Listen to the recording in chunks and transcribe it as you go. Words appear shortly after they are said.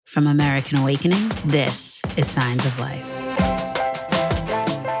From American Awakening, this is Signs of Life.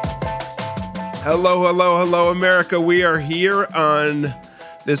 Hello, hello, hello, America. We are here on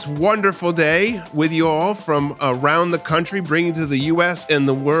this wonderful day with you all from around the country, bringing to the U.S. and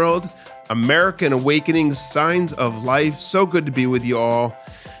the world American Awakening, Signs of Life. So good to be with you all.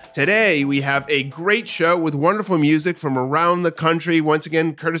 Today, we have a great show with wonderful music from around the country, once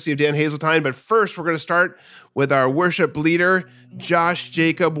again, courtesy of Dan Hazeltine. But first, we're going to start with our worship leader, Josh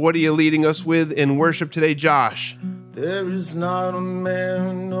Jacob. What are you leading us with in worship today, Josh? There is not a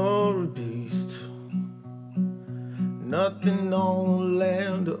man nor a beast, nothing on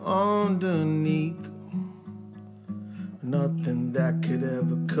land or underneath, nothing that could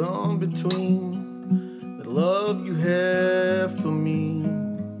ever come between the love you have for me.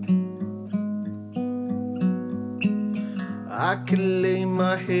 I can lay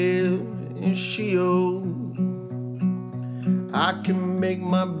my head in Sheol, I can make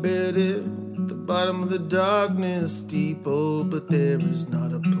my bed at the bottom of the darkness deep, oh, but there is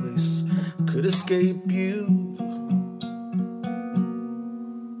not a place could escape you.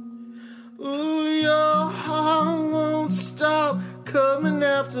 Ooh, your heart won't stop coming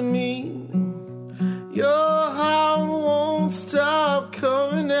after me. Your heart won't stop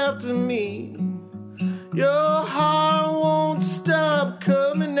coming after me. Your heart won't stop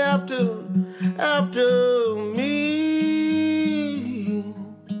coming after me.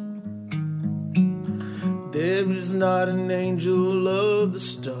 There is not an angel of the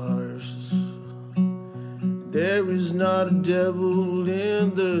stars, there is not a devil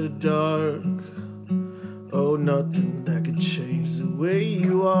in the dark, oh, nothing that could change the way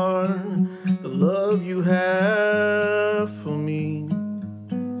you are, the love you have for me.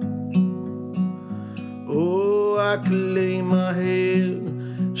 Oh, I could lay my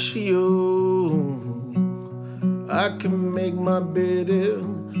head, Sheol, I can make my bed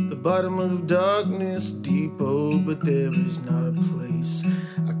in the bottom of darkness deep, oh, but there is not a place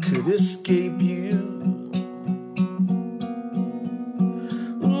I could escape you.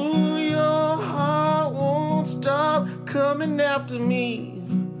 Ooh, your heart won't stop coming after me.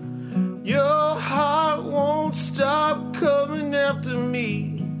 Your heart won't stop coming after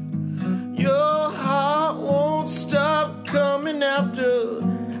me. Your heart won't stop coming after me.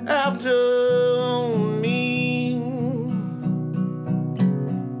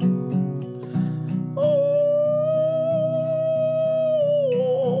 Oh,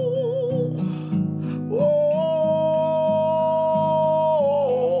 oh,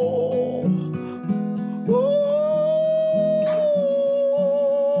 oh.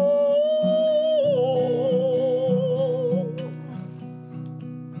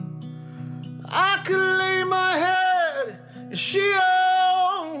 I could lay my head in Sheol,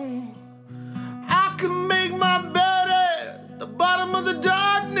 I could make my bed at the bottom of the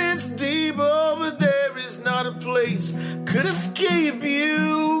darkness deep, oh, but there is not a place could escape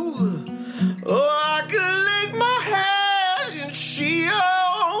you. Oh, I could lay my head in Sheol,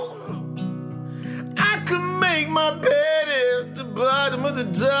 I could make my bed at the bottom of the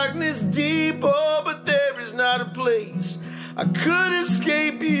darkness deep, oh, but there is not a place I could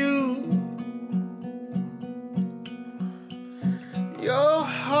escape you. Your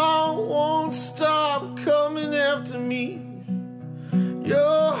heart won't stop coming after me.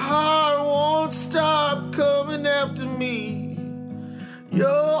 Your heart won't stop coming after me.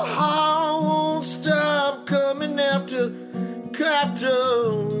 Your heart won't stop coming after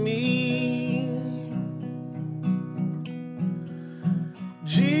me.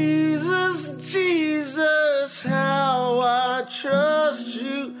 Jesus, Jesus, how I trust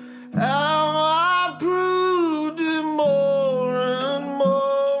you, how I proved it more and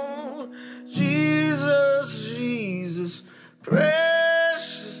more. Jesus, Jesus,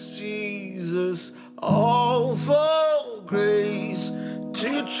 precious Jesus, all for grace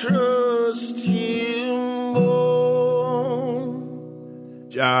to trust Him more.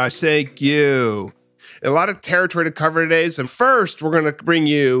 Josh, thank you. A lot of territory to cover today. So first, we're going to bring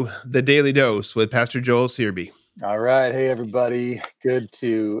you the Daily Dose with Pastor Joel Searby. All right. Hey, everybody. Good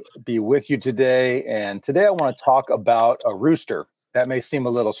to be with you today. And today I want to talk about a rooster. That may seem a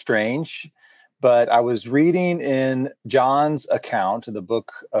little strange, but I was reading in John's account, the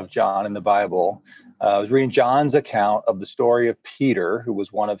book of John in the Bible. I was reading John's account of the story of Peter, who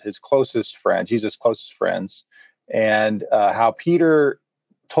was one of his closest friends, Jesus' closest friends, and how Peter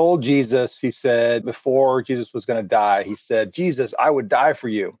told Jesus, he said, before Jesus was going to die, he said, Jesus, I would die for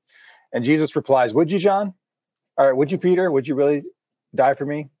you. And Jesus replies, would you, John? All right, would you, Peter? Would you really die for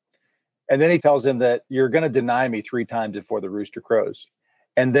me? And then he tells him that you're going to deny me 3 times before the rooster crows.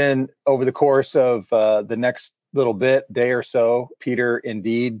 And then over the course of the next little bit, day or so, Peter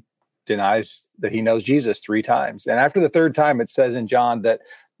indeed denies that he knows Jesus 3 times. And after the third time, it says in John that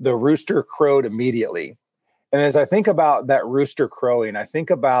the rooster crowed immediately. And as I think about that rooster crowing, I think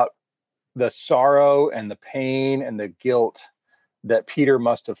about the sorrow and the pain and the guilt that Peter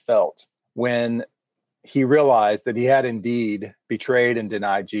must have felt when he realized that he had indeed betrayed and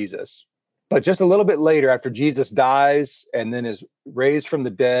denied Jesus. But just a little bit later, after Jesus dies and then is raised from the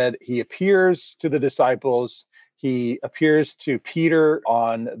dead, he appears to the disciples. He appears to Peter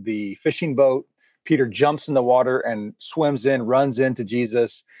on the fishing boat. Peter jumps in the water and swims in, runs into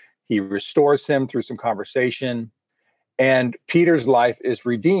Jesus. He restores him through some conversation. And Peter's life is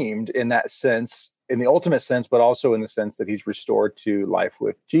redeemed in that sense, in the ultimate sense, but also in the sense that he's restored to life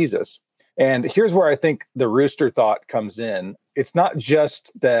with Jesus. And here's where I think the rooster thought comes in. It's not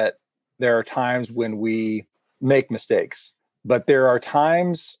just that there are times when we make mistakes, but there are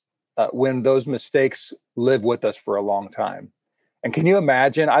times when those mistakes live with us for a long time. And can you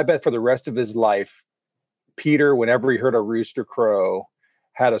imagine? I bet for the rest of his life, Peter, whenever he heard a rooster crow,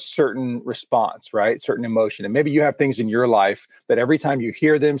 had a certain response, right? Certain emotion. And maybe you have things in your life that every time you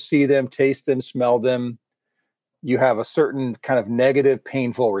hear them, see them, taste them, smell them, you have a certain kind of negative,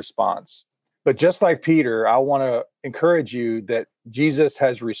 painful response. But just like Peter, I want to encourage you that Jesus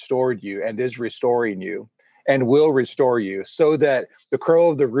has restored you and is restoring you and will restore you, so that the crow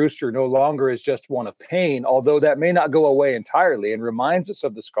of the rooster no longer is just one of pain, although that may not go away entirely and reminds us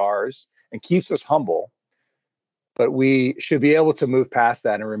of the scars and keeps us humble. But we should be able to move past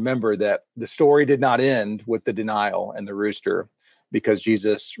that and remember that the story did not end with the denial and the rooster, because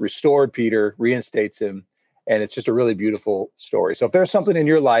Jesus restored Peter, reinstates him, and it's just a really beautiful story. So if there's something in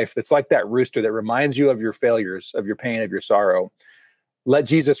your life that's like that rooster that reminds you of your failures, of your pain, of your sorrow, let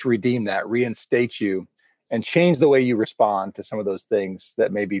Jesus redeem that, reinstate you, and change the way you respond to some of those things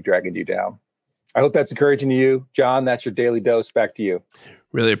that may be dragging you down. I hope that's encouraging to you. John, that's your daily dose. Back to you.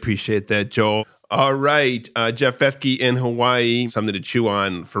 Really appreciate that, Joel. All right, Jeff Bethke in Hawaii, something to chew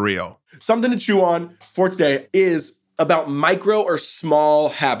on for real. Something to chew on for today is about micro or small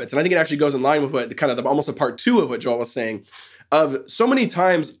habits. And I think it actually goes in line with what kind of almost a part 2 of what Joel was saying. Of so many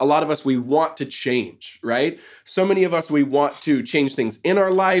times, a lot of us, we want to change, right? So many of us, we want to change things in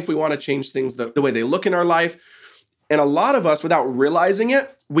our life. We want to change things the way they look in our life. And a lot of us, without realizing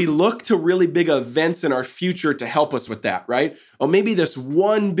it, we look to really big events in our future to help us with that, right? Oh, maybe this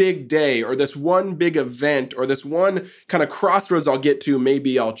one big day or this one big event or this one kind of crossroads I'll get to,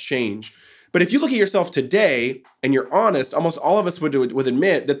 maybe I'll change. But if you look at yourself today and you're honest, almost all of us would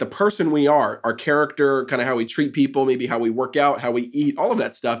admit that the person we are, our character, kind of how we treat people, maybe how we work out, how we eat, all of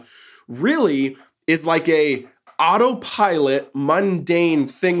that stuff, really is like a autopilot, mundane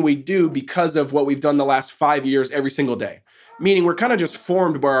thing we do because of what we've done the last 5 years every single day. Meaning we're kind of just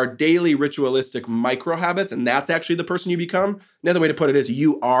formed by our daily ritualistic micro habits, and that's actually the person you become. Another way to put it is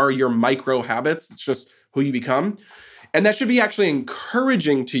you are your micro habits. It's just who you become. And that should be actually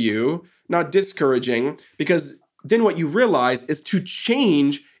encouraging to you, not discouraging, because then what you realize is to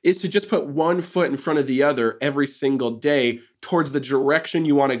change is to just put one foot in front of the other every single day towards the direction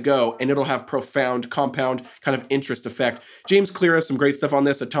you want to go, and it'll have profound, compound kind of interest effect. James Clear has some great stuff on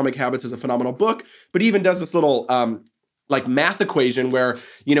this. Atomic Habits is a phenomenal book, but he even does this little like math equation where,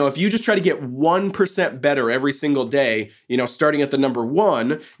 you know, if you just try to get 1% better every single day, you know, starting at the number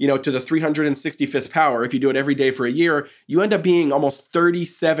 1, you know, to the 365th power, if you do it every day for a year, you end up being almost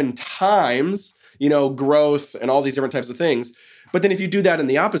 37 times, you know, growth and all these different types of things. But then if you do that in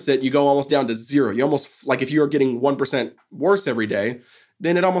the opposite, you go almost down to 0. You almost, like if you're getting 1% worse every day,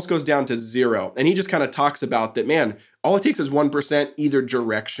 then it almost goes down to 0. And he just kind of talks about that, man, all it takes is 1% either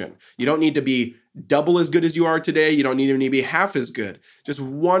direction. You don't need to be double as good as you are today. You don't need to be half as good. Just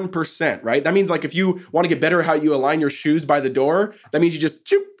 1%, right? That means like if you want to get better at how you align your shoes by the door, that means you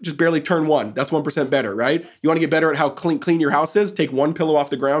just barely turn 1. That's 1% better, right? You want to get better at how clean your house is? Take 1 pillow off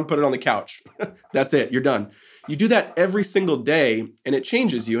the ground, put it on the couch. That's it. You're done. You do that every single day and it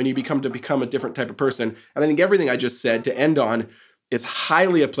changes you and you become a different type of person. And I think everything I just said to end on is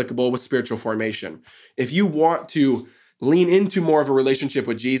highly applicable with spiritual formation. If you want to lean into more of a relationship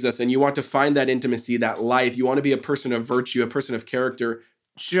with Jesus and you want to find that intimacy, that life, you want to be a person of virtue, a person of character,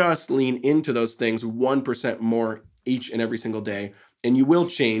 just lean into those things 1% more each and every single day. And you will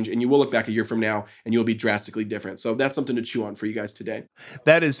change and you will look back a year from now and you'll be drastically different. So that's something to chew on for you guys today.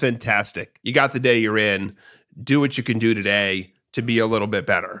 That is fantastic. You got the day you're in. Do what you can do today to be a little bit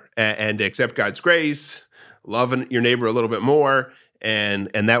better and accept God's grace, loving your neighbor a little bit more. And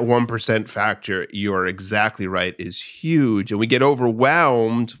that 1% factor, you're exactly right, is huge. And we get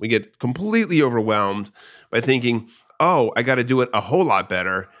overwhelmed. We get completely overwhelmed by thinking, oh, I got to do it a whole lot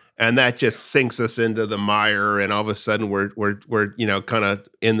better. And that just sinks us into the mire, and all of a sudden we're kind of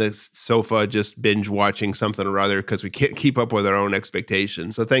in the sofa just binge watching something or other because we can't keep up with our own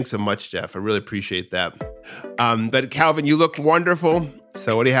expectations. So thanks so much, Jeff. I really appreciate that. But Calvin, you look wonderful.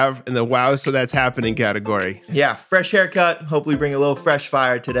 So what do you have in the wow, so that's happening category? Yeah, fresh haircut. Hopefully bring a little fresh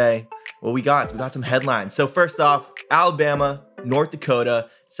fire today. What we got some headlines. So first off, Alabama, North Dakota,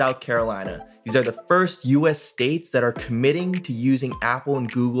 South Carolina. These are the first U.S. states that are committing to using Apple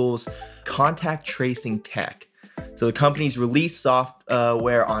and Google's contact tracing tech. So the companies released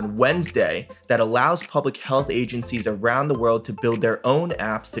software on Wednesday that allows public health agencies around the world to build their own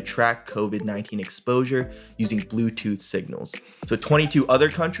apps to track COVID-19 exposure using Bluetooth signals. So 22 other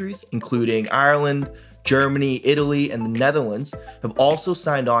countries, including Ireland, Germany, Italy, and the Netherlands, have also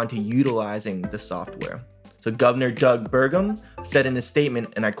signed on to utilizing the software. So Governor Doug Burgum said in a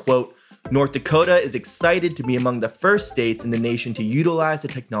statement, and I quote, "North Dakota is excited to be among the first states in the nation to utilize the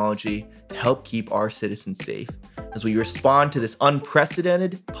technology to help keep our citizens safe. As we respond to this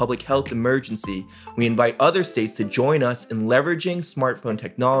unprecedented public health emergency, we invite other states to join us in leveraging smartphone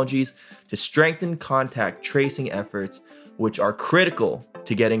technologies to strengthen contact tracing efforts, which are critical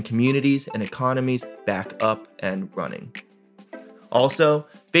to getting communities and economies back up and running." Also,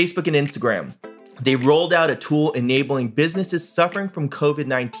 Facebook and Instagram. They rolled out a tool enabling businesses suffering from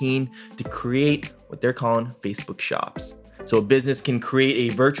COVID-19 to create what they're calling Facebook shops. So a business can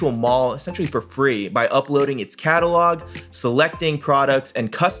create a virtual mall essentially for free by uploading its catalog, selecting products,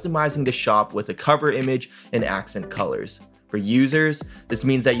 and customizing the shop with a cover image and accent colors. For users, this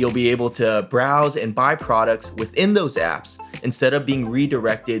means that you'll be able to browse and buy products within those apps instead of being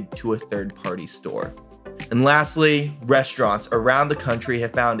redirected to a third-party store. And lastly, restaurants around the country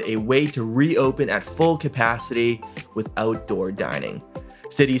have found a way to reopen at full capacity with outdoor dining.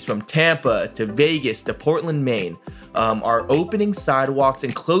 Cities from Tampa to Vegas to Portland, Maine, are opening sidewalks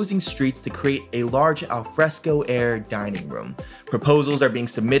and closing streets to create a large alfresco air dining room. Proposals are being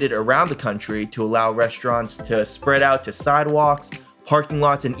submitted around the country to allow restaurants to spread out to sidewalks, parking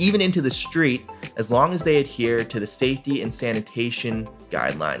lots, and even into the street, as long as they adhere to the safety and sanitation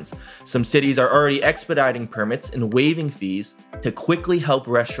guidelines. Some cities are already expediting permits and waiving fees to quickly help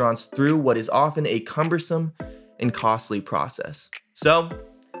restaurants through what is often a cumbersome and costly process. So,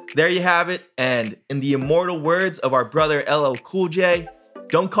 there you have it, and in the immortal words of our brother LL Cool J,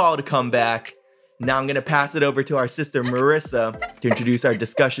 don't call it a comeback. Now I'm going to pass it over to our sister Marissa to introduce our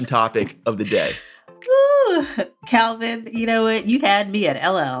discussion topic of the day. Ooh, Calvin, you know what? You had me at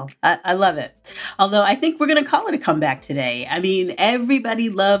LL. I love it. Although I think we're going to call it a comeback today. I mean, everybody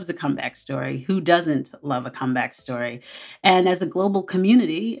loves a comeback story. Who doesn't love a comeback story? And as a global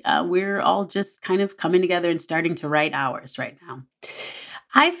community, we're all just kind of coming together and starting to write ours right now.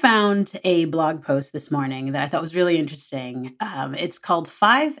 I found a blog post this morning that I thought was really interesting. It's called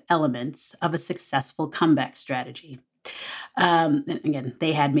 5 Elements of a Successful Comeback Strategy. And again,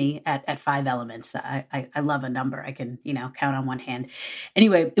 they had me at 5 elements. I love a number. I can, count on one hand.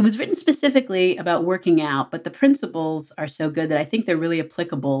 Anyway, it was written specifically about working out, but the principles are so good that I think they're really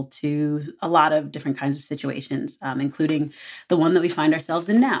applicable to a lot of different kinds of situations, including the one that we find ourselves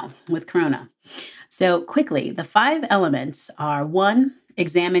in now with Corona. So quickly, the 5 elements are: 1,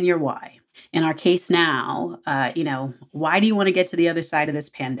 examine your why. In our case now, why do you want to get to the other side of this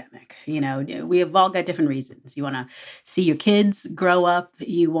pandemic? We have all got different reasons. You want to see your kids grow up.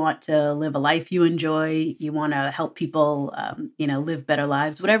 You want to live a life you enjoy. You want to help people, live better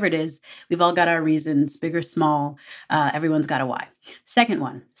lives. Whatever it is, we've all got our reasons, big or small. Everyone's got a why. Second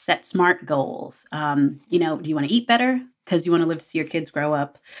one, set SMART goals. Do you want to eat better? Because you want to live to see your kids grow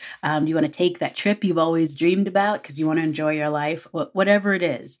up? Do you want to take that trip you've always dreamed about because you want to enjoy your life? Whatever it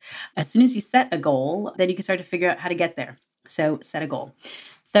is. As soon as you set a goal, then you can start to figure out how to get there. So set a goal.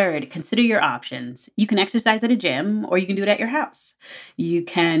 Third, consider your options. You can exercise at a gym or you can do it at your house. You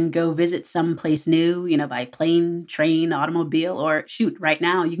can go visit someplace new, by plane, train, automobile, or right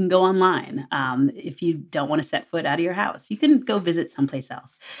now you can go online. If you don't want to set foot out of your house, you can go visit someplace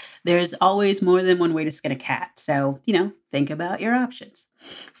else. There's always more than one way to skin a cat. So, think about your options.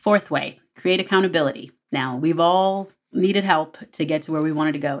 Fourth way, create accountability. Now, we've all needed help to get to where we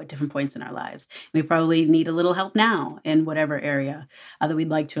wanted to go at different points in our lives. We probably need a little help now in whatever area that we'd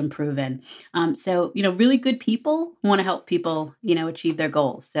like to improve in. So, really good people want to help people, achieve their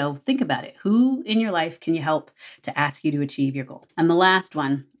goals. So think about it. Who in your life can you help to ask you to achieve your goal? And the last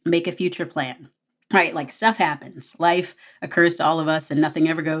one, make a future plan. Right, like stuff happens. Life occurs to all of us and nothing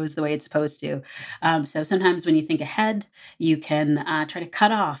ever goes the way it's supposed to. So sometimes when you think ahead, you can try to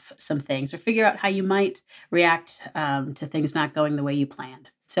cut off some things or figure out how you might react to things not going the way you planned.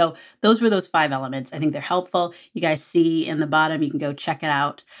 So those were those 5 elements. I think they're helpful. You guys see in the bottom, you can go check it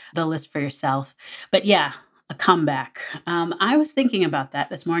out, the list for yourself. But yeah, a comeback. I was thinking about that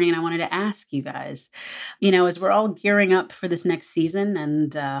this morning and I wanted to ask you guys, as we're all gearing up for this next season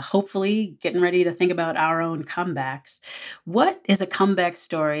and hopefully getting ready to think about our own comebacks, what is a comeback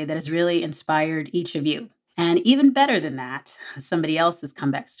story that has really inspired each of you? And even better than that, somebody else's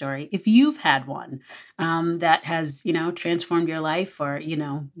comeback story, if you've had one that has, transformed your life, or,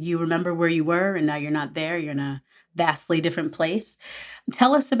 you remember where you were and now you're not there, you're in a vastly different place.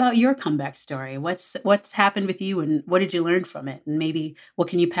 Tell us about your comeback story. What's happened with you and what did you learn from it? And maybe what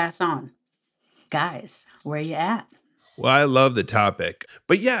can you pass on? Guys, where are you at? Well, I love the topic,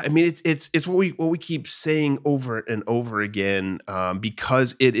 but yeah, I mean, it's what we keep saying over and over again,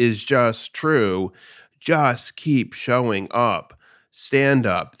 because it is just true. Just keep showing up, stand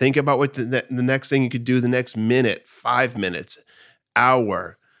up, think about what the next thing you could do the next minute, 5 minutes,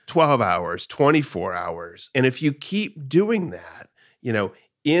 hour, 12 hours, 24 hours, and if you keep doing that,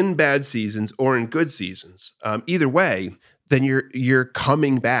 in bad seasons or in good seasons, either way, then you're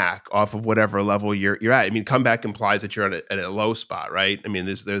coming back off of whatever level you're at. I mean, comeback implies that you're at a low spot, right? I mean,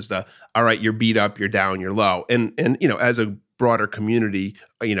 there's the all right, you're beat up, you're down, you're low, and as a broader community,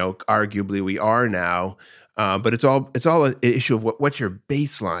 arguably we are now, but it's all an issue of what's your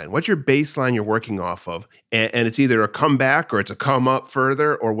baseline you're working off of, and it's either a comeback or it's a come up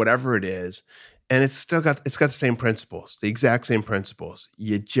further or whatever it is. And it's got the same principles, the exact same principles.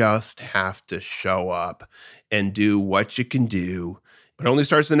 You just have to show up and do what you can do. It only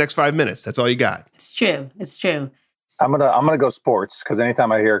starts in the next 5 minutes. That's all you got. It's true. It's true. I'm gonna go sports, because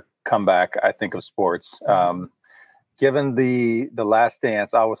anytime I hear comeback, I think of sports. Given the Last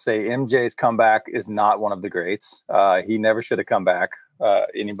Dance, I will say MJ's comeback is not one of the greats. He never should have come back.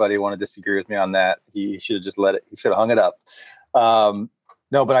 Anybody want to disagree with me on that? He should have just let it. He should have hung it up.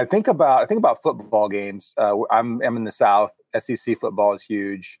 No, but I think about football games. I'm in the South. SEC football is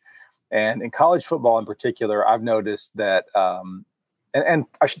huge, and in college football in particular, I've noticed that, and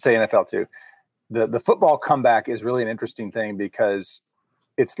I should say NFL too. The football comeback is really an interesting thing, because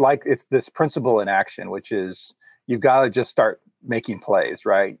it's this principle in action, which is you've got to just start making plays,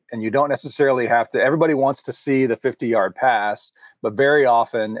 right? And you don't necessarily have to. Everybody wants to see the 50-yard pass, but very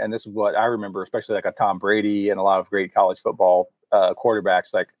often, and this is what I remember, especially like a Tom Brady and a lot of great college football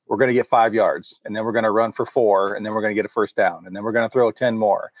quarterbacks, like, we're going to get 5 yards and then we're going to run for 4 and then we're going to get a first down and then we're going to throw 10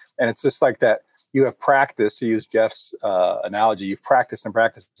 more. And it's just like that. You have practiced, to use Jeff's analogy, you've practiced and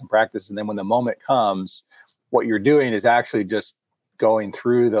practiced and practiced. And then when the moment comes, what you're doing is actually just going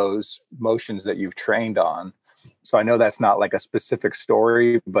through those motions that you've trained on. So I know that's not like a specific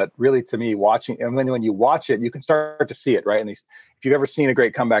story, but really, to me, watching, and when you watch it, you can start to see it, right? And if you've ever seen a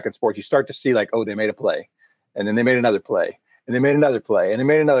great comeback in sports, you start to see like, oh, they made a play, and then they made another play, and they made another play, and they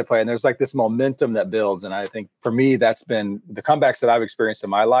made another play. And there's like this momentum that builds. And I think for me, that's been the comebacks that I've experienced in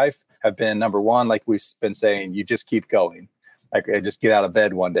my life have been, number one, like we've been saying, you just keep going. Like, I just get out of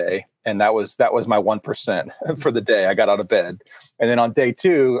bed one day. And that was my 1% for the day. I got out of bed. And then on day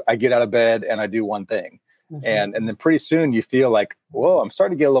 2, I get out of bed and I do one thing. Mm-hmm. And then pretty soon you feel like, whoa, I'm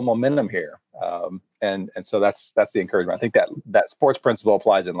starting to get a little momentum here. And so that's the encouragement. I think that sports principle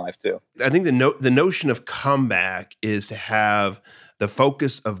applies in life too. I think the notion of comeback is to have the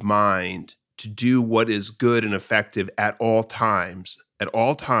focus of mind to do what is good and effective at all times. At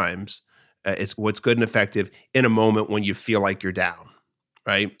all times, it's what's good and effective in a moment when you feel like you're down,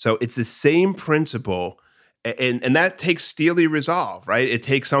 right? So it's the same principle, and that takes steely resolve, right? It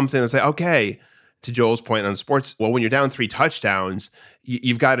takes something that's like, okay, to Joel's point on sports, well, when you're down 3 touchdowns,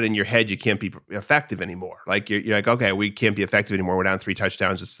 you've got it in your head you can't be effective anymore. Like you're like, okay, we can't be effective anymore. We're down 3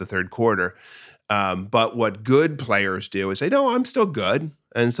 touchdowns. It's the third quarter. But what good players do is say, no, I'm still good.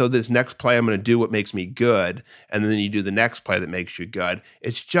 And so this next play, I'm going to do what makes me good. And then you do the next play that makes you good.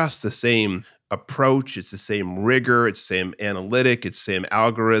 It's just the same approach. It's the same rigor. It's the same analytic. It's the same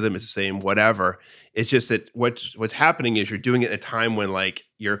algorithm. It's the same whatever. It's just that what's happening is you're doing it at a time when like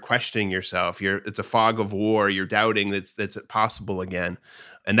you're questioning yourself. It's a fog of war. You're doubting that's possible again.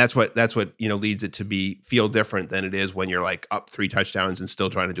 And that's what leads it to feel different than it is when you're like up 3 touchdowns and still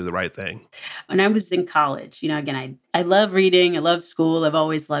trying to do the right thing. When I was in college, again, I love reading. I love school. I've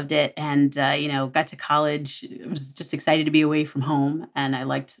always loved it. And, got to college, was just excited to be away from home. And I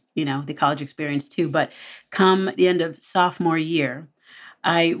liked, the college experience too. But come the end of sophomore year,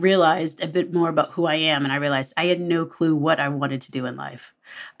 I realized a bit more about who I am. And I realized I had no clue what I wanted to do in life.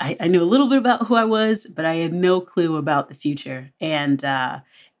 I knew a little bit about who I was, but I had no clue about the future. And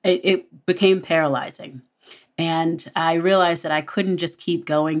it became paralyzing. And I realized that I couldn't just keep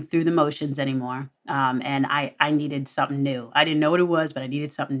going through the motions anymore. And I needed something new. I didn't know what it was, but I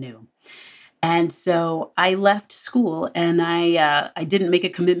needed something new. And so I left school, and I didn't make a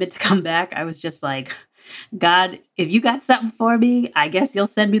commitment to come back. I was just like, God, if you got something for me, I guess you'll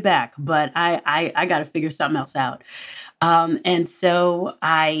send me back. But I got to figure something else out. And so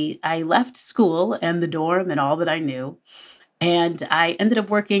I left school and the dorm and all that I knew. And I ended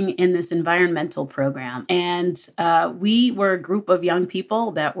up working in this environmental program. And we were a group of young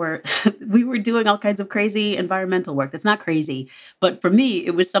people that were, we were doing all kinds of crazy environmental work. That's not crazy. But for me,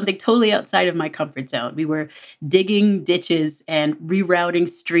 it was something totally outside of my comfort zone. We were digging ditches and rerouting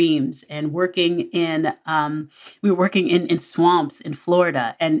streams and we were working in swamps in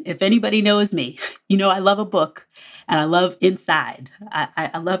Florida. And if anybody knows me, I love a book. And I love inside.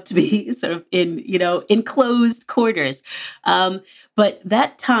 I love to be sort of in, enclosed quarters. But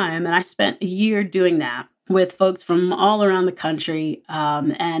that time, and I spent a year doing that with folks from all around the country.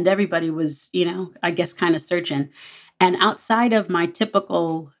 And everybody was, I guess kind of searching. And outside of my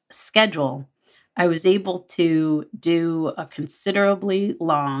typical schedule, I was able to do a considerably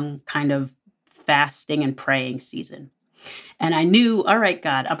long kind of fasting and praying season. And I knew, all right,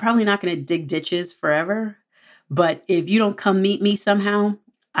 God, I'm probably not going to dig ditches forever. But if you don't come meet me somehow,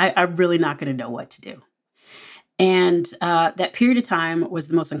 I'm really not going to know what to do. And that period of time was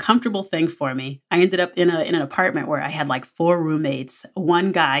the most uncomfortable thing for me. I ended up in an apartment where I had like 4 roommates,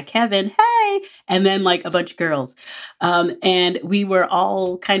 one guy, Kevin, hey, and then like a bunch of girls. And we were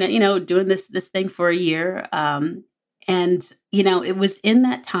all kind of, doing this thing for a year. It was in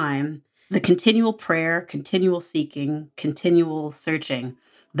that time, the continual prayer, continual seeking, continual searching,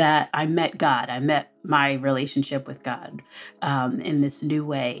 that I met God. I met my relationship with God in this new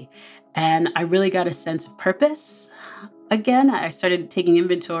way. And I really got a sense of purpose. Again, I started taking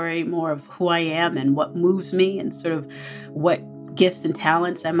inventory more of who I am and what moves me and sort of what gifts and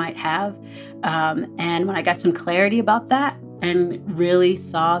talents I might have. And when I got some clarity about that and really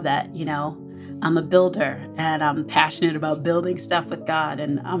saw that, I'm a builder and I'm passionate about building stuff with God,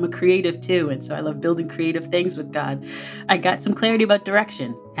 and I'm a creative too. And so I love building creative things with God. I got some clarity about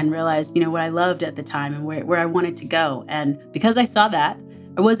direction and realized, what I loved at the time and where I wanted to go. And because I saw that,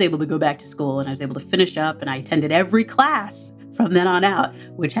 I was able to go back to school and I was able to finish up, and I attended every class from then on out,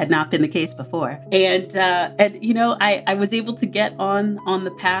 which had not been the case before. And I was able to get on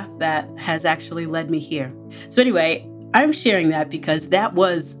the path that has actually led me here. So anyway, I'm sharing that because that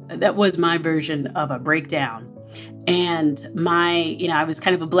was my version of a breakdown. And I was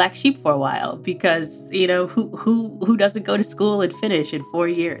kind of a black sheep for a while because, who doesn't go to school and finish in 4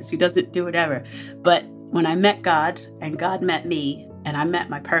 years? Who doesn't do whatever? But when I met God and God met me and I met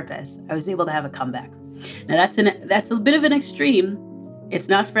my purpose, I was able to have a comeback. Now that's a bit of an extreme. It's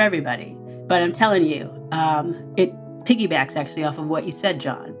not for everybody, but I'm telling you, it piggybacks actually off of what you said,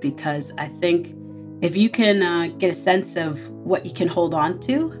 John, because I think if you can get a sense of what you can hold on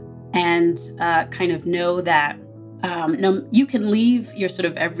to and kind of know that you can leave your sort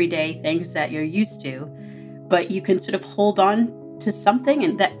of everyday things that you're used to, but you can sort of hold on to something,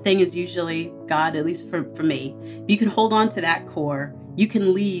 and that thing is usually God, at least for me. If you can hold on to that core, you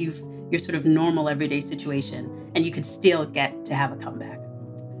can leave your sort of normal everyday situation and you can still get to have a comeback.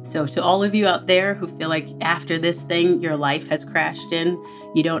 So to all of you out there who feel like after this thing, your life has crashed in,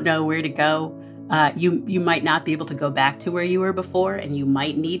 you don't know where to go, you might not be able to go back to where you were before, and you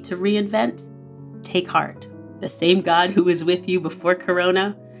might need to reinvent. Take heart. The same God who was with you before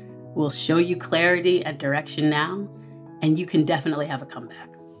Corona will show you clarity and direction now, and you can definitely have a comeback.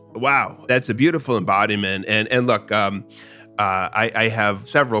 Wow, that's a beautiful embodiment. And look, I have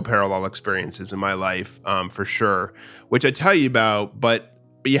several parallel experiences in my life, for sure, which I tell you about, but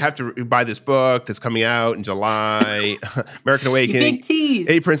you have to buy this book that's coming out in July, American Awakening. Big tease.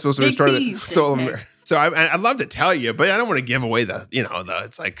 8 Principles to Big Restore the tease. Soul of America. So I'd love to tell you, but I don't want to give away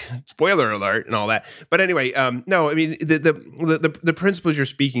it's like spoiler alert and all that. But anyway, no, I mean the principles you're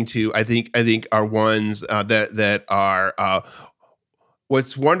speaking to, I think are ones that are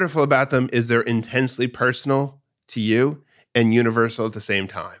what's wonderful about them is they're intensely personal to you and universal at the same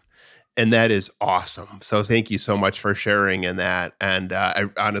time. And that is awesome. So thank you so much for sharing in that. And I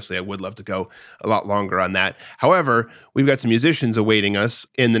would love to go a lot longer on that. However, we've got some musicians awaiting us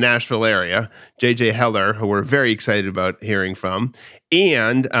in the Nashville area, JJ Heller, who we're very excited about hearing from.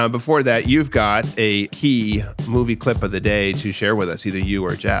 And before that, you've got a key movie clip of the day to share with us, either you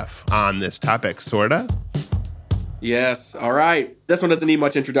or Jeff, on this topic, sorta. Yes. All right. This one doesn't need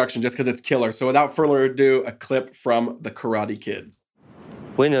much introduction just because it's killer. So without further ado, a clip from The Karate Kid.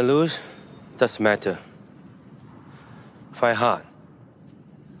 Win or lose, doesn't matter. Fight hard.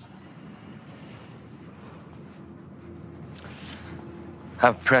 I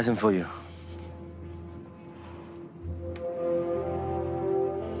have a present for you.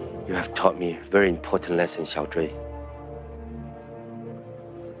 You have taught me a very important lesson, Xiaozhui.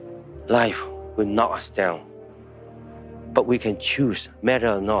 Life will knock us down, but we can choose, matter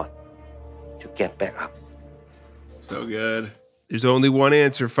or not, to get back up. So good. There's only one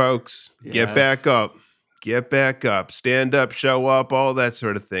answer, folks. Get Yes. back up. Get back up. Stand up, show up, all that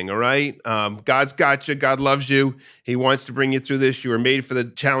sort of thing, all right? God's got you. God loves you. He wants to bring you through this. You were made for the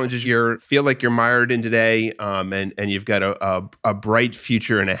challenges you feel like you're mired in today, and you've got a bright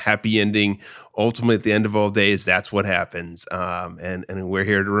future and a happy ending. Ultimately, at the end of all days, that's what happens. And we're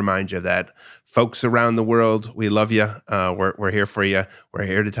here to remind you of that. Folks around the world, we love you. We're here for you. We're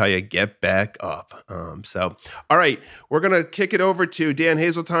here to tell you, get back up. All right, we're going to kick it over to Dan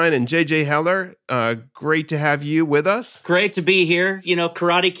Hazeltine and JJ Heller. Great to have you with us. Great to be here. You know,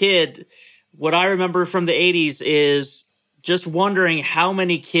 Karate Kid, what I remember from the 80s is just wondering how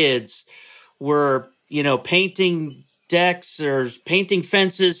many kids were, painting decks or painting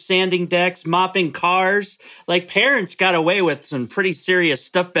fences, sanding decks, mopping cars. Like, parents got away with some pretty serious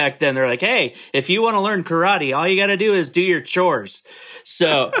stuff back then. They're like, hey, if you want to learn karate, all you got to do is do your chores.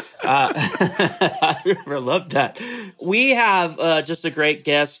 So I loved that. We have just a great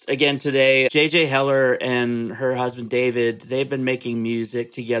guest again today, JJ Heller and her husband David. They've been making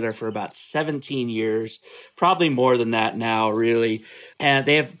music together for about 17 years, probably more than that now, really. And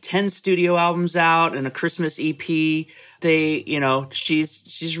they have 10 studio albums out and a Christmas EP.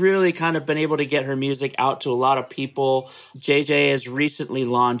 She's really kind of been able to get her music out to a lot of people. JJ has recently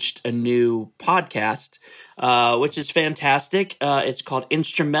launched a new podcast, which is fantastic. It's called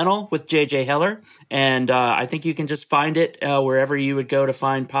Instrumental with JJ Heller. And I think you can just find it wherever you would go to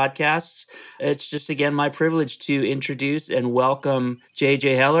find podcasts. It's just, again, my privilege to introduce and welcome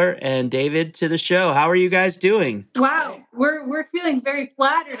JJ Heller and David to the show. How are you guys doing? Wow, we're feeling very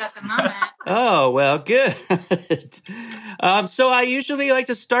flattered at the moment. Oh, well, good. So I usually like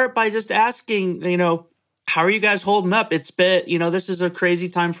to start by just asking, how are you guys holding up? It's been, this is a crazy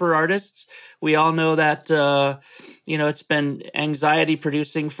time for artists. We all know that, it's been anxiety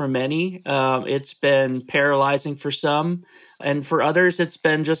producing for many. It's been paralyzing for some. And for others, it's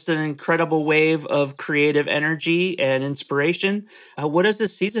been just an incredible wave of creative energy and inspiration. What has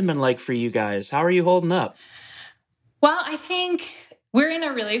this season been like for you guys? How are you holding up? Well, I think we're in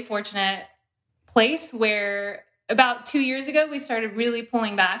a really fortunate place where about 2 years ago, we started really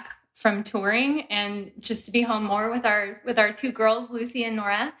pulling back from touring and just to be home more with our two girls, Lucy and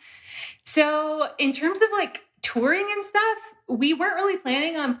Nora. So in terms of like touring and stuff, we weren't really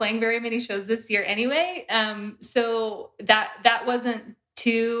planning on playing very many shows this year anyway. So that wasn't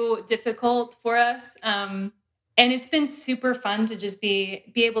too difficult for us. And it's been super fun to just be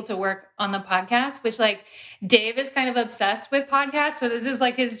able to work on the podcast, which like Dave is kind of obsessed with podcasts. So this is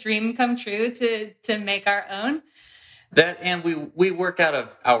like his dream come true to make our own. That, and we work out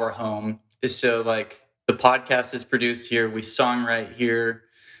of our home. So like the podcast is produced here. We songwrite here.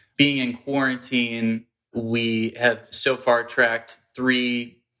 Being in quarantine, we have so far tracked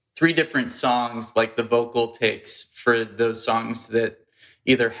three different songs, like the vocal takes for those songs that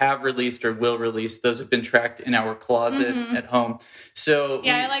either have released or will release. Those have been tracked in our closet at home. So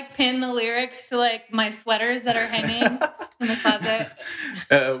yeah, I like pin the lyrics to like my sweaters that are hanging in the closet.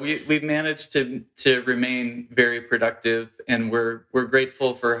 We've managed to remain very productive, and we're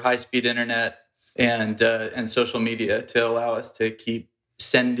grateful for high-speed internet and social media to allow us to keep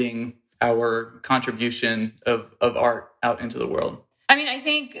sending our contribution of art out into the world. I mean, I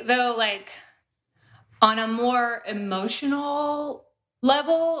think though, like on a more emotional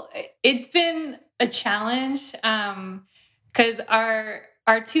level, it's been a challenge because our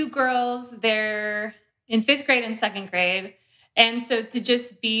two girls, they're in 5th grade and 2nd grade. And so to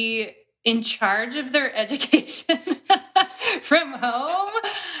just be in charge of their education from home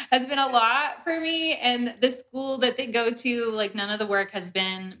has been a lot for me. And the school that they go to, like none of the work has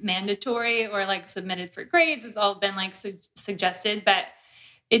been mandatory or like submitted for grades. It's all been like suggested, but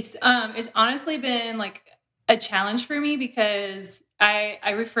it's honestly been like a challenge for me because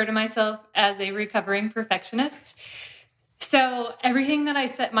I refer to myself as a recovering perfectionist. So everything that I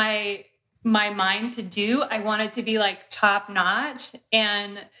set my mind to do, I want it to be like top notch,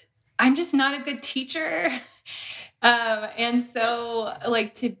 and I'm just not a good teacher. And so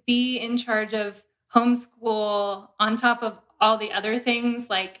like to be in charge of homeschool on top of all the other things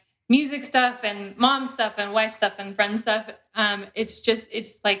like music stuff and mom stuff and wife stuff and friend stuff.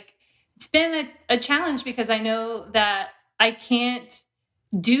 It's been a challenge because I know that I can't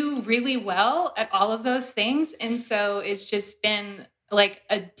do really well at all of those things. And so it's just been like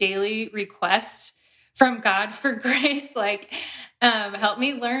a daily request from God for grace. Like, help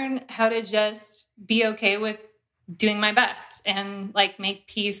me learn how to just be okay with doing my best and like make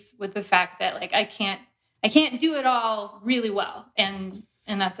peace with the fact that like I can't do it all really well, and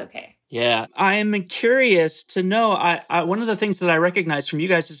that's okay. Yeah, I'm curious to know. I one of the things that I recognize from you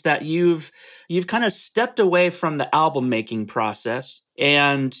guys is that you've kind of stepped away from the album making process,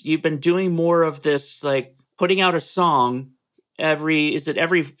 and you've been doing more of this, like putting out a song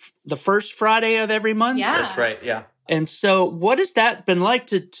the first Friday of every month? Yeah, That's right. Yeah. And so what has that been like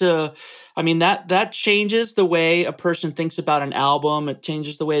to I mean, that changes the way a person thinks about an album. It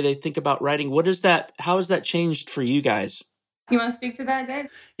changes the way they think about writing. How has that changed for you guys? You want to speak to that, Dave?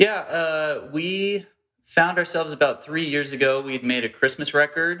 Yeah, we found ourselves about 3 years ago. We'd made a Christmas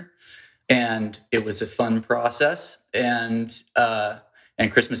record, and it was a fun process. And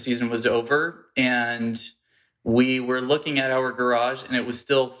Christmas season was over, and we were looking at our garage, and it was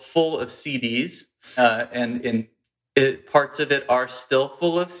still full of CDs, parts of it are still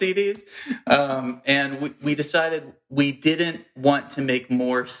full of CDs. And we decided we didn't want to make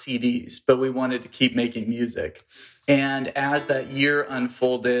more CDs, but we wanted to keep making music. And as that year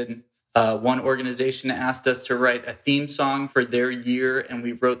unfolded, one organization asked us to write a theme song for their year, and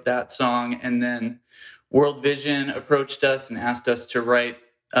we wrote that song. And then World Vision approached us and asked us to write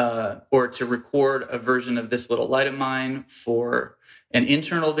or to record a version of This Little Light of Mine for an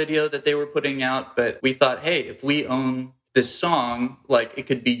internal video that they were putting out. But we thought, hey, if we own this song, like it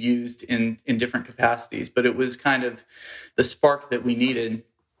could be used in different capacities. But it was kind of the spark that we needed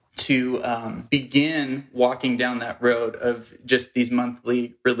to begin walking down that road of just these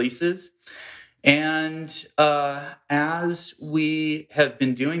monthly releases. And as we have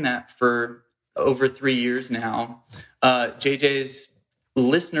been doing that for over 3 years now, JJ's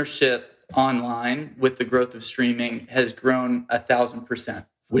listenership online with the growth of streaming has grown 1,000%,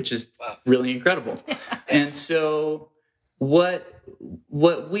 which is really incredible. And so what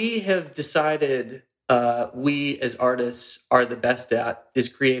we have decided we as artists are the best at is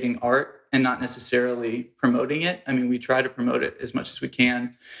creating art and not necessarily promoting it. I mean, we try to promote it as much as we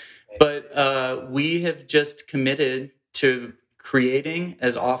can, but we have just committed to creating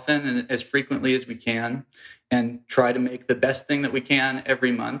as often and as frequently as we can and try to make the best thing that we can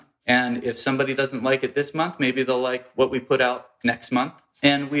every month. And if somebody doesn't like it this month, maybe they'll like what we put out next month.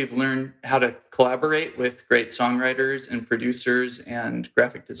 And we've learned how to collaborate with great songwriters and producers and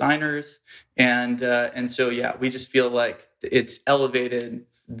graphic designers. And so, yeah, we just feel like it's elevated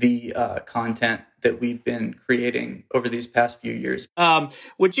the content that we've been creating over these past few years.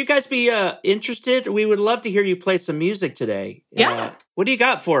 Would you guys be interested? We would love to hear you play some music today. Yeah. What do you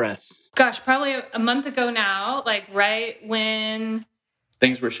got for us? Gosh, probably a month ago now, like right when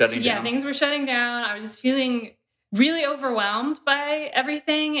things were shutting down. Yeah, things were shutting down. I was just feeling really overwhelmed by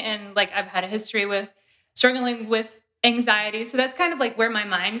everything. And like I've had a history with struggling with anxiety. So that's kind of like where my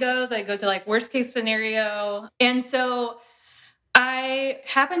mind goes. I go to like worst case scenario. And so I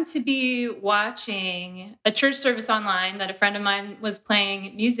happened to be watching a church service online that a friend of mine was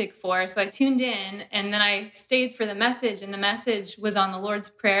playing music for. So I tuned in and then I stayed for the message, and the message was on the Lord's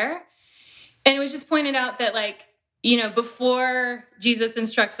Prayer. And it was just pointed out that, like, you know, before Jesus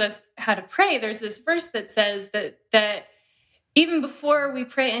instructs us how to pray, there's this verse that says that even before we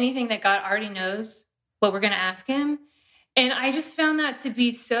pray anything, that God already knows what we're going to ask him. And I just found that to be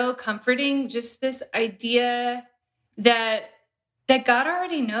so comforting, just this idea that God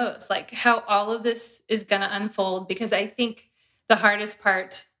already knows, like, how all of this is going to unfold. Because I think the hardest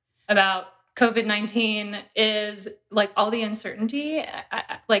part about COVID-19 is like all the uncertainty.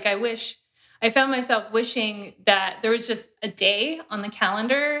 I found myself wishing that there was just a day on the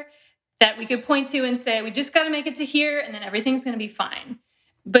calendar that we could point to and say, we just got to make it to here and then everything's going to be fine.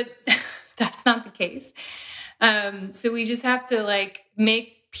 But that's not the case. So we just have to like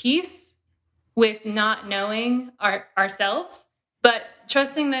make peace with not knowing ourselves, but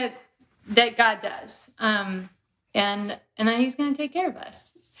trusting that God does. And that he's going to take care of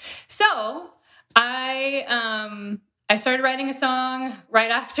us. So I started writing a song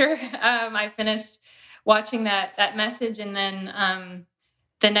right after I finished watching that message. And then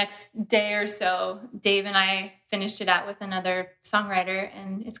the next day or so, Dave and I finished it out with another songwriter,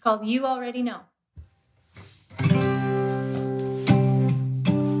 and it's called You Already Know.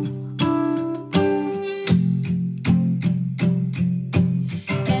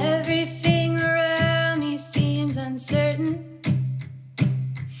 Everything around me seems uncertain,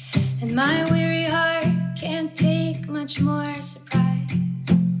 and my weary heart can't take much more surprise.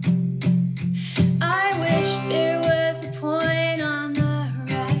 I wish there was a point on the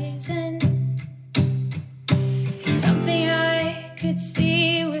horizon, something I could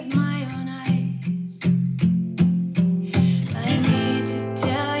see with my own eyes.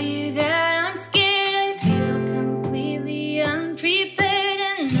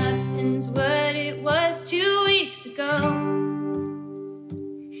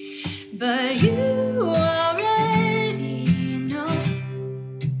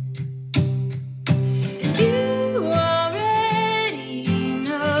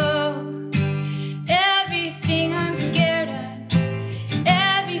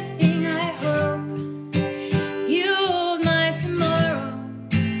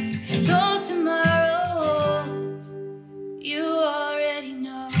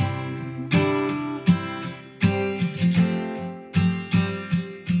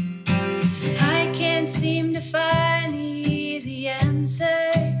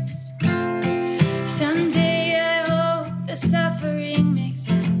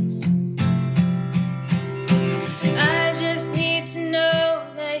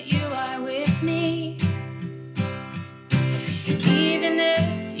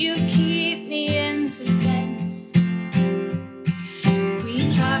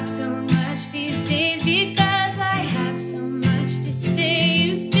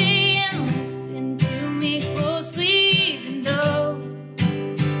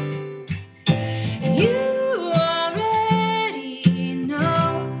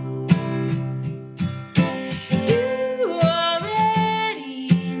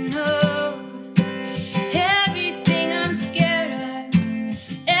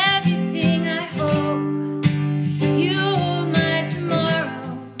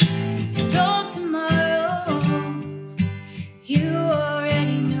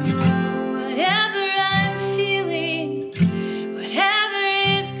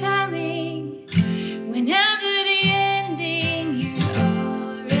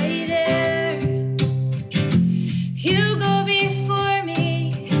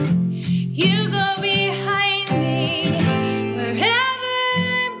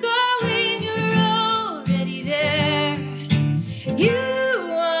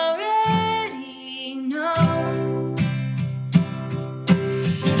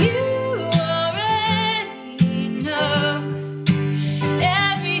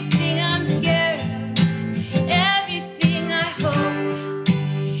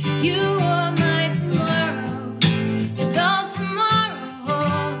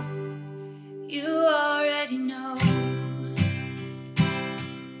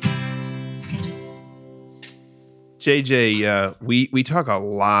 JJ, we talk a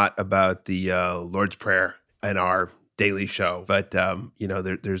lot about the Lord's Prayer in our daily show, but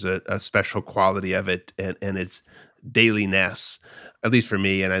there's a special quality of it and its dailiness, at least for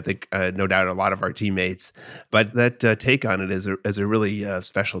me, and I think no doubt a lot of our teammates. But that take on it is a really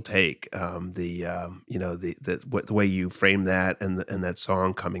special take. The way you frame that and that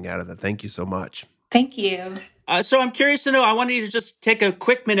song coming out of that. Thank you so much. Thank you. So I'm curious to know, I wanted you to just take a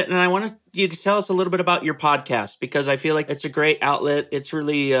quick minute and I wanted you to tell us a little bit about your podcast, because I feel like it's a great outlet. It's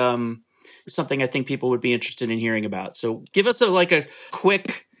really something I think people would be interested in hearing about. So give us a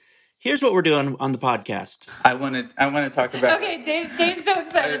quick, here's what we're doing on the podcast. I want to talk about. Okay, Dave's so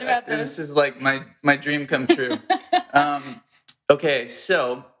excited about this. This is like my dream come true. Okay,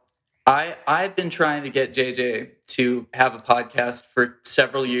 so I've been trying to get JJ to have a podcast for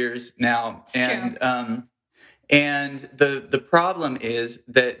several years now, It's true. And the problem is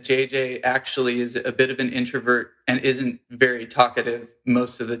that JJ actually is a bit of an introvert and isn't very talkative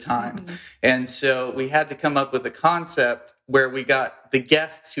most of the time. Mm-hmm. And so we had to come up with a concept where we got the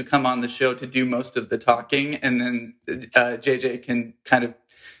guests who come on the show to do most of the talking, and then JJ can kind of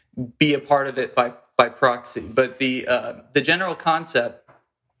be a part of it by proxy. But the general concept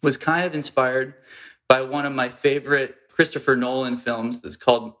was kind of inspired by one of my favorite Christopher Nolan films that's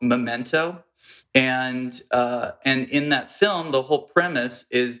called Memento. And in that film, the whole premise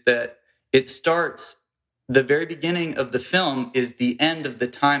is that it starts, the very beginning of the film is the end of the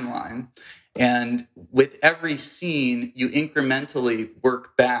timeline. And with every scene, you incrementally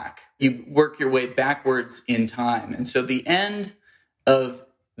work back. You work your way backwards in time. And so the end of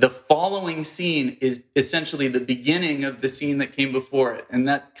the following scene is essentially the beginning of the scene that came before it. And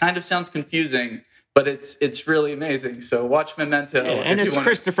that kind of sounds confusing, but it's really amazing. So watch Memento. Yeah, and it's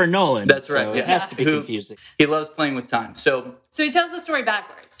Christopher Nolan. That's right. So yeah. It has to be confusing. He loves playing with time. So he tells the story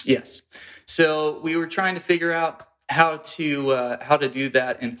backwards. Yes. So we were trying to figure out how to do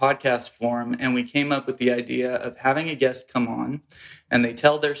that in podcast form, and we came up with the idea of having a guest come on, and they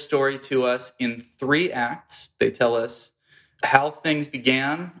tell their story to us in 3 acts. They tell us how things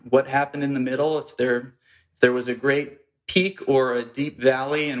began, what happened in the middle, if there was a great peak or a deep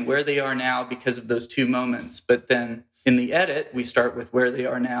valley, and where they are now because of those 2 moments. But then in the edit, we start with where they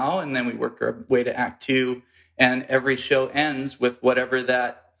are now, and then we work our way to act 2, and every show ends with whatever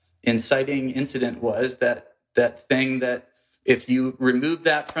that inciting incident was, that thing that if you remove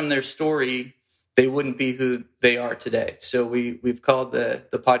that from their story, they wouldn't be who they are today. So we've called the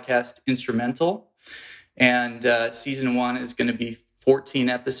podcast Instrumental, and season 1 is going to be 14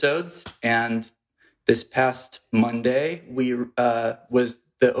 episodes. And this past Monday, we was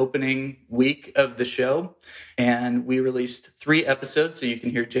the opening week of the show, and we released 3 episodes, so you can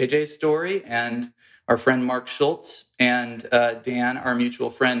hear JJ's story and our friend Mark Schultz, and Dan, our mutual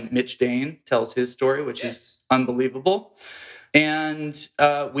friend Mitch Dane, tells his story, which is unbelievable. And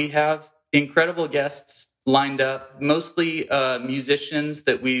we have incredible guests lined up, mostly musicians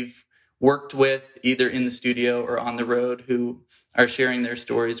that we've worked with either in the studio or on the road, who are sharing their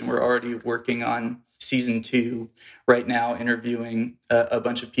stories. And we're already working on season 2 right now, interviewing a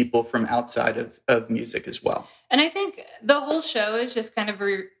bunch of people from outside of music as well. And I think the whole show is just kind of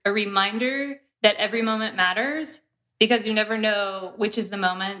a reminder that every moment matters, because you never know which is the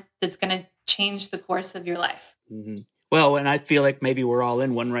moment that's going to change the course of your life. Mm-hmm. Well, and I feel like maybe we're all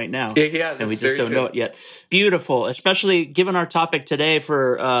in one right now. Yeah, and we just don't know it yet. Beautiful, especially given our topic today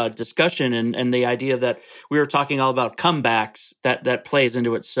for discussion and the idea that we were talking all about comebacks, that plays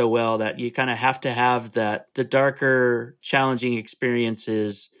into it so well, that you kind of have to have the darker, challenging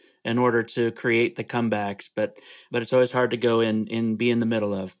experiences in order to create the comebacks, but it's always hard to go and be in the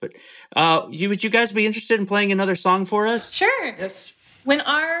middle of. But would you guys be interested in playing another song for us? Sure. Yes. When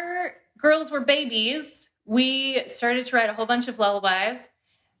our girls were babies, we started to write a whole bunch of lullabies,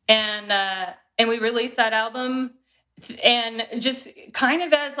 and we released that album, and just kind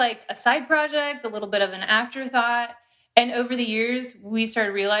of as like a side project, a little bit of an afterthought. And over the years, we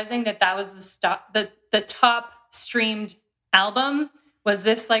started realizing that was the top streamed album was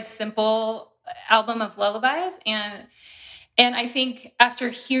this like simple album of lullabies. And I think after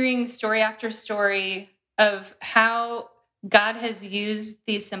hearing story after story of how God has used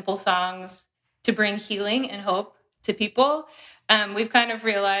these simple songs to bring healing and hope to people, we've kind of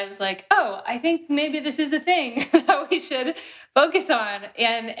realized like, oh, I think maybe this is a thing that we should focus on.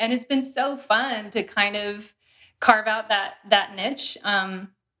 And it's been so fun to kind of carve out that niche, and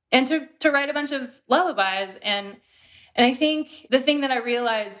to write a bunch of lullabies. And I think the thing that I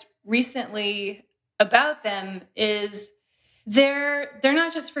realized recently about them is they're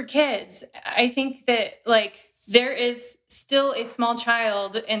not just for kids. I think that like there is still a small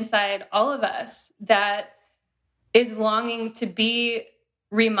child inside all of us that is longing to be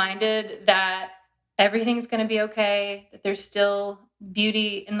reminded that everything's going to be okay, that there's still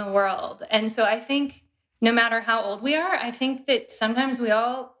beauty in the world. And so I think no matter how old we are, I think that sometimes we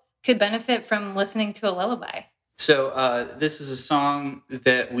all could benefit from listening to a lullaby. So this is a song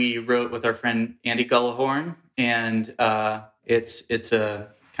that we wrote with our friend Andy Gullahorn, and it's a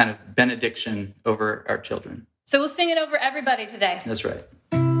kind of benediction over our children. So we'll sing it over everybody today. That's right.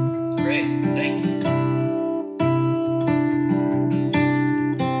 Great. Thank you.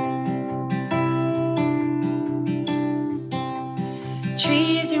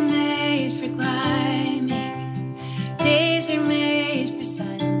 Trees are made for climbing, days are made for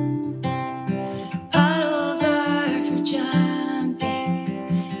sun, puddles are for jumping,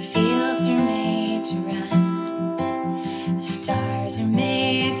 fields are made to run, the stars are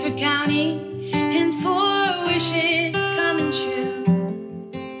made for counting, and for wishes coming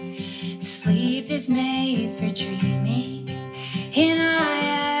true. Sleep is made for dreaming, and I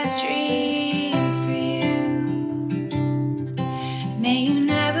have dreams for you. May you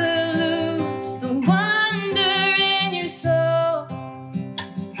never lose the wonder in your soul.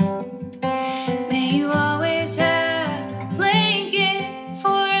 May you always have a blanket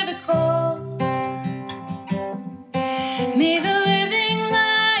for the cold. May the living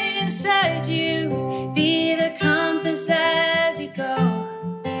light inside you be the compass as you go.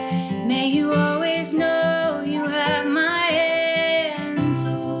 May you always know you have my hand to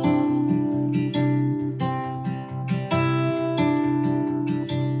hold.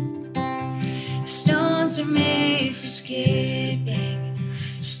 Stones are made for skipping,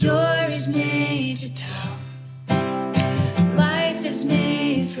 stories made to tell. Life is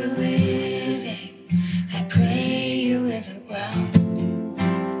made for living, I pray you live it well.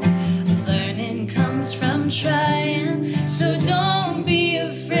 Learning comes from trying, so don't be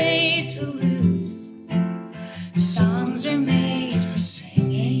afraid to lose. Songs are made for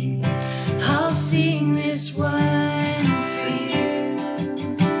singing, I'll sing this one for you.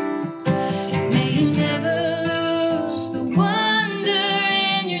 May you never lose the wonder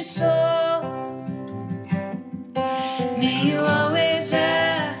in your soul. May you always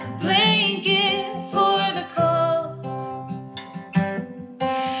have a blanket for the cold.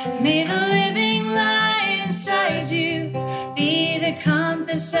 May the living light inside you be the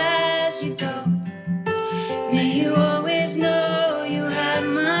compass as you go. May you always know you have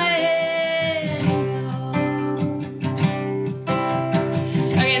my hand to hold.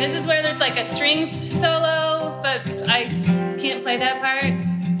 Okay, this is where there's like a strings solo, but I can't play that part.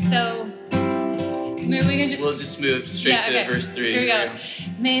 So maybe we can just... We'll just move straight to verse 3. Here we go.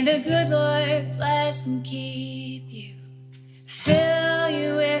 May the good Lord bless and keep you, fill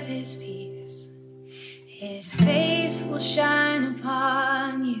you with his peace. His face will shine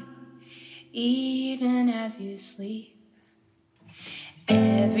upon you, even as you sleep.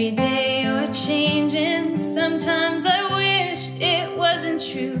 Every day you're changing, sometimes I wish it wasn't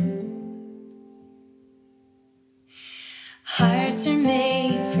true. Hearts are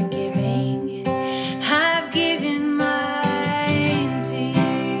made for giving, I've given mine to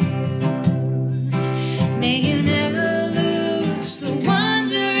you. May you never lose the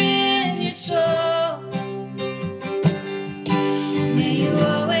wonder in your soul. May you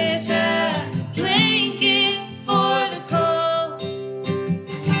always have a blanket for the cold.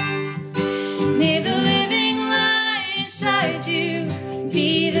 May the living light inside you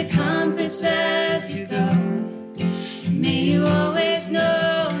be the compass as you go. May you always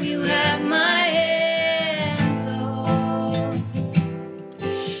know you have my hand to hold.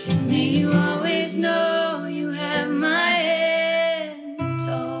 May you always know you have my hand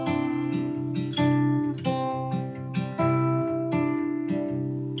to hold.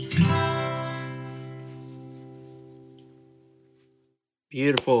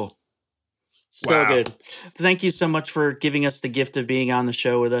 Beautiful. So Wow. good. Thank you so much for giving us the gift of being on the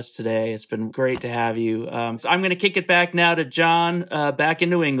show with us today. It's been great to have you. So I'm going to kick it back now to John, back in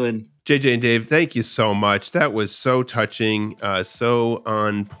New England. JJ and Dave, thank you so much. That was so touching, so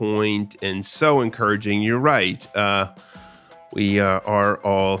on point, and so encouraging. You're right. We are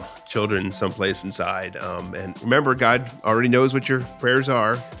all children someplace inside. And remember, God already knows what your prayers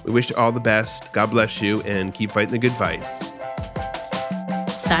are. We wish you all the best. God bless you, and keep fighting the good fight.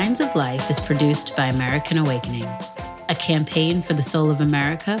 Signs of Life is produced by American Awakening, a campaign for the soul of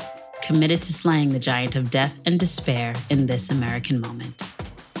America committed to slaying the giant of death and despair in this American moment.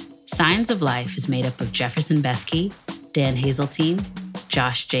 Signs of Life is made up of Jefferson Bethke, Dan Hazeltine,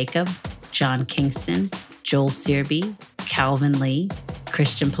 Josh Jacob, John Kingston, Joel Searby, Calvin Lee,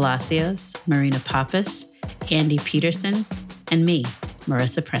 Christian Palacios, Marina Pappas, Andy Peterson, and me,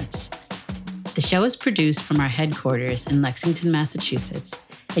 Marissa Prince. The show is produced from our headquarters in Lexington, Massachusetts,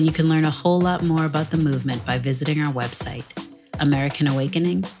 and you can learn a whole lot more about the movement by visiting our website,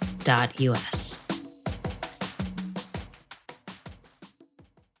 americanawakening.us.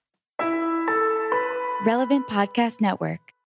 Relevant Podcast Network.